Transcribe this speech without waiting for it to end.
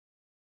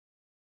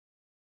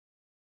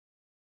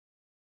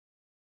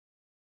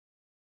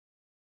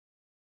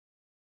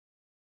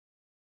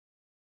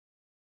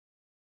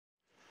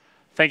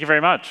Thank you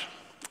very much.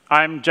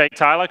 I'm Jake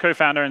Tyler,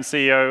 co-founder and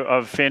CEO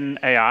of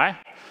Finn.ai.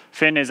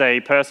 Finn is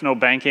a personal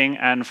banking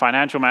and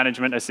financial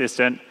management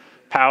assistant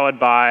powered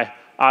by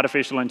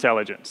artificial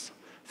intelligence.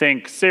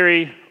 Think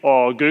Siri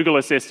or Google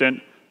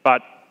Assistant,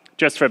 but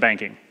just for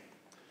banking.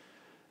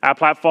 Our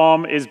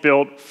platform is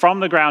built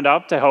from the ground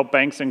up to help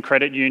banks and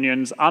credit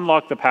unions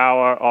unlock the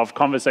power of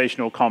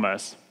conversational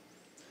commerce.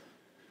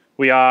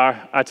 We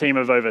are a team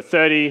of over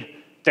 30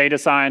 data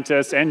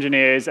scientists,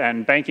 engineers,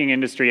 and banking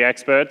industry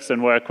experts,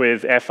 and work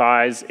with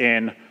FIs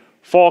in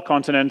 4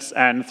 continents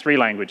and 3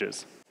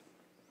 languages.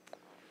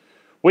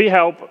 We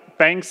help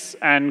banks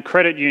and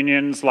credit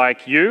unions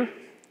like you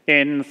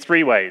in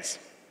 3 ways.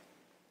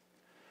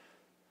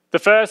 The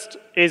first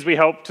is we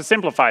help to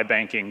simplify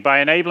banking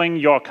by enabling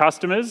your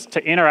customers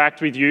to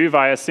interact with you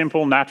via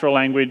simple natural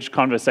language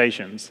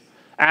conversations,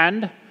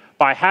 and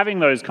by having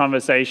those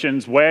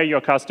conversations where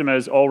your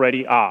customers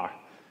already are,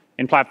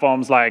 in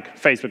platforms like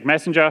Facebook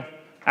Messenger,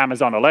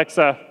 Amazon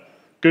Alexa,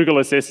 Google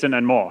Assistant,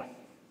 and more.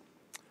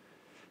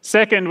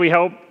 Second, we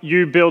help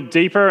you build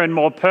deeper and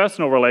more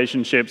personal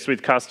relationships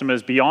with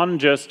customers beyond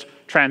just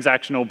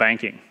transactional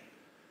banking,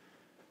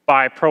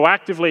 by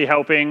proactively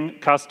helping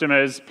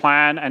customers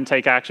plan and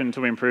take action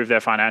to improve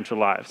their financial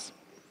lives.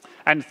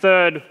 And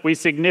third, we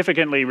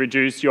significantly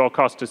reduce your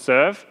cost to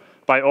serve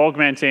by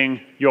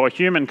augmenting your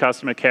human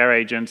customer care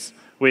agents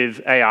with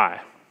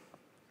AI.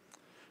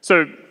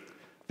 So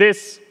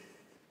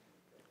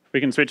we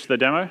can switch to the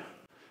demo.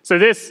 So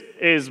this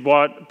is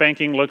what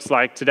banking looks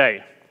like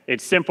today.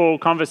 It's simple,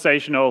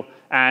 conversational,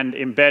 and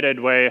embedded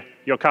where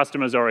your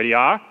customers already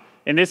are,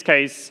 in this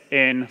case,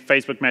 in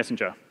Facebook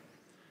Messenger.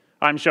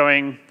 I'm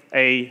showing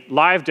a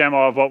live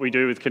demo of what we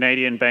do with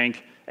Canadian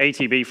bank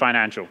ATB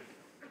Financial.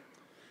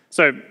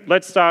 So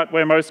let's start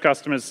where most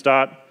customers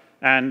start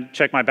and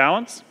check my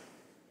balance.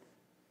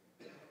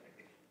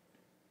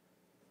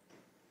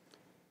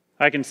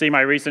 I can see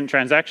my recent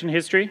transaction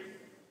history.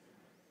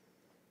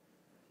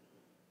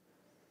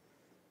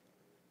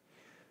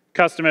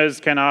 Customers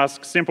can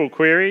ask simple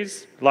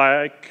queries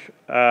like,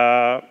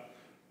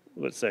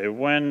 let's say,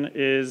 when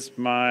is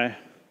my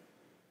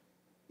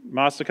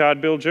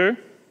MasterCard bill due?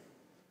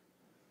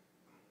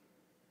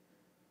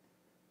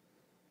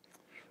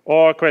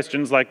 Or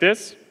questions like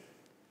this: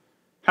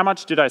 how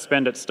much did I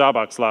spend at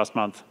Starbucks last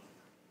month?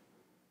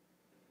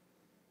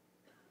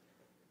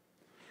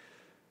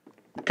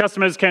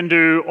 Customers can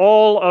do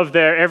all of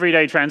their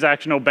everyday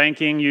transactional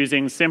banking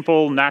using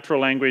simple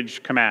natural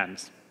language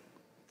commands,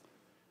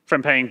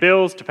 from paying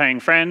bills to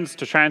paying friends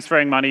to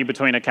transferring money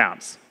between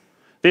accounts.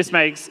 This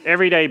makes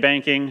everyday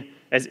banking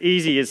as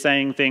easy as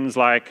saying things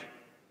like,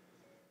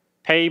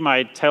 pay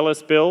my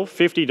TELUS bill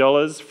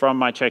 $50 from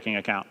my checking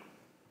account.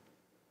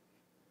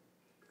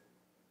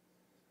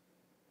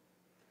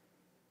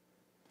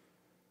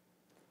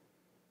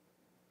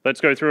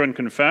 Let's go through and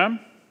confirm.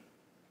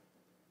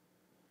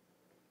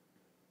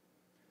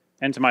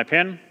 Enter my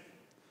PIN,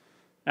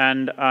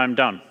 and I'm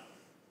done.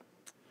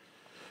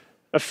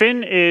 A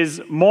Fin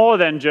is more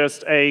than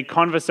just a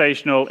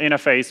conversational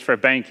interface for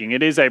banking.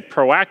 It is a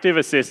proactive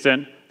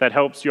assistant that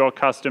helps your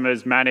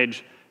customers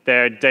manage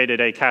their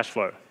day-to-day cash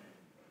flow.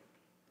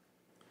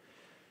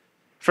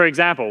 For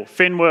example,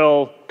 Fin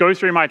will go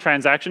through my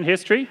transaction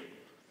history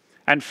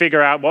and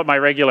figure out what my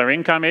regular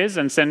income is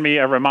and send me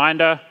a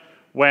reminder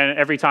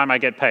every time I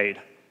get paid.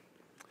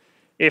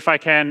 If I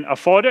can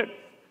afford it,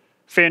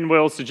 Fin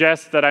will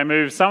suggest that I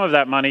move some of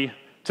that money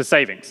to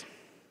savings.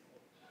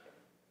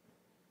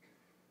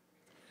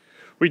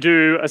 We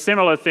do a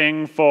similar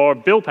thing for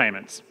bill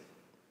payments.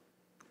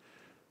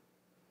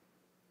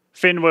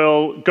 Fin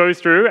will go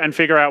through and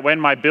figure out when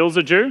my bills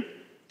are due,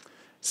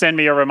 send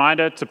me a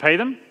reminder to pay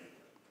them.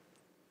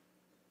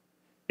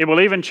 It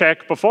will even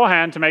check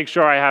beforehand to make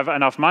sure I have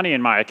enough money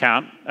in my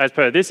account, as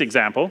per this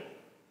example.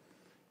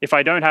 If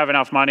I don't have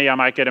enough money, I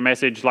might get a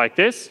message like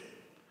this,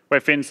 where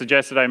Fin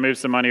suggested I move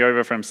some money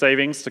over from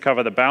savings to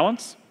cover the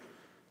balance.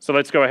 So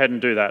let's go ahead and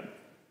do that.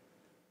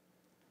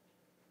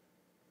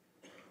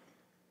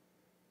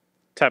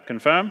 Tap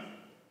confirm,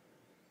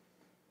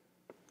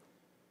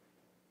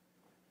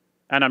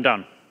 and I'm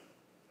done.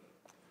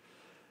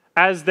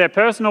 As their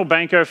personal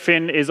banker,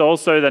 Fin is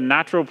also the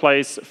natural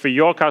place for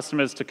your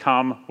customers to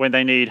come when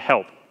they need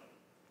help.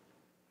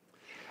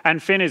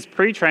 And Fin is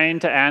pre-trained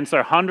to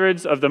answer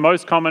hundreds of the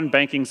most common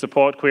banking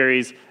support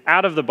queries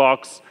out of the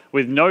box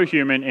with no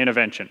human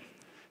intervention,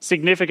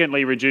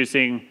 significantly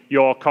reducing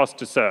your cost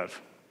to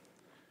serve.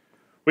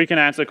 We can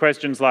answer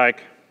questions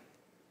like,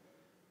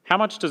 how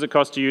much does it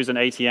cost to use an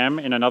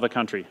ATM in another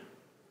country?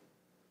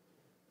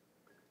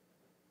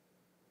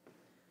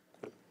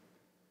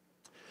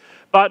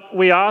 But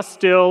we are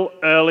still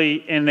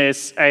early in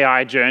this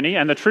AI journey,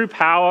 and the true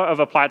power of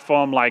a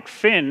platform like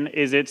Fin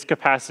is its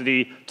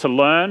capacity to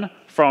learn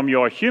from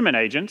your human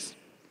agents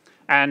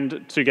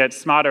and to get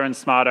smarter and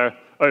smarter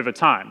over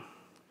time.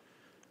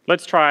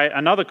 Let's try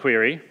another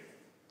query.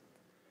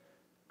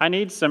 I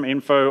need some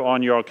info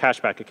on your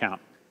cashback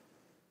account.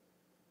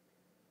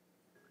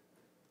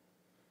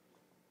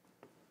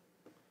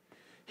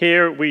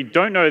 Here, we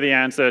don't know the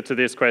answer to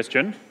this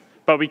question,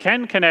 but we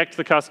can connect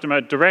the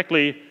customer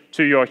directly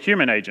to your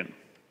human agent.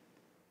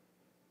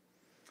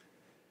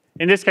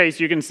 In this case,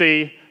 you can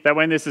see that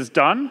when this is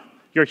done,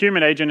 your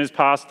human agent is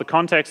passed the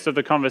context of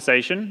the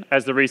conversation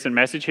as the recent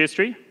message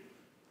history,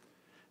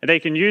 and they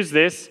can use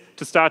this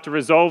to start to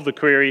resolve the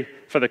query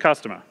for the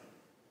customer.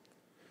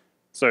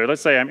 So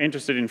let's say I'm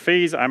interested in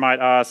fees. I might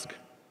ask,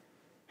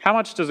 how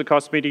much does it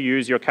cost me to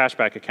use your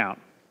cashback account?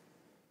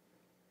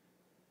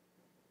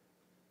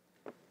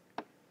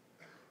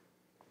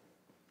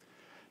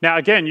 Now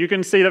again, you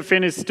can see that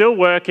Fin is still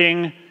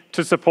working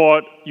to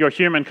support your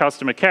human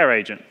customer care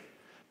agent.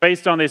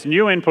 Based on this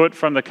new input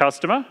from the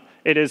customer,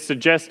 it has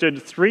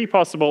suggested 3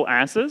 possible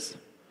answers.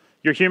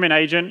 Your human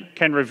agent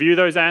can review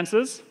those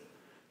answers,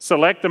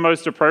 select the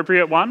most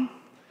appropriate one,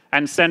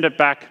 and send it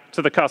back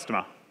to the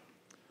customer.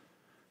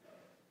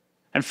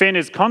 And Fin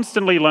is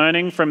constantly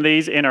learning from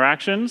these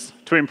interactions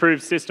to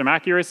improve system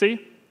accuracy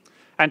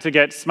and to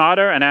get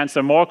smarter and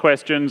answer more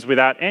questions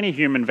without any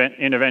human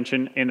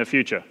intervention in the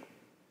future.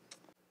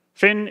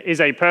 Fin is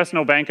a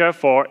personal banker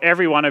for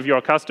every one of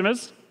your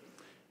customers.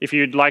 If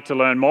you'd like to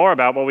learn more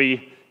about what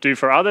we do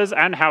for others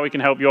and how we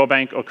can help your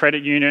bank or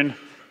credit union,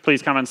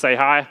 please come and say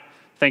hi.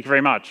 Thank you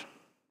very much.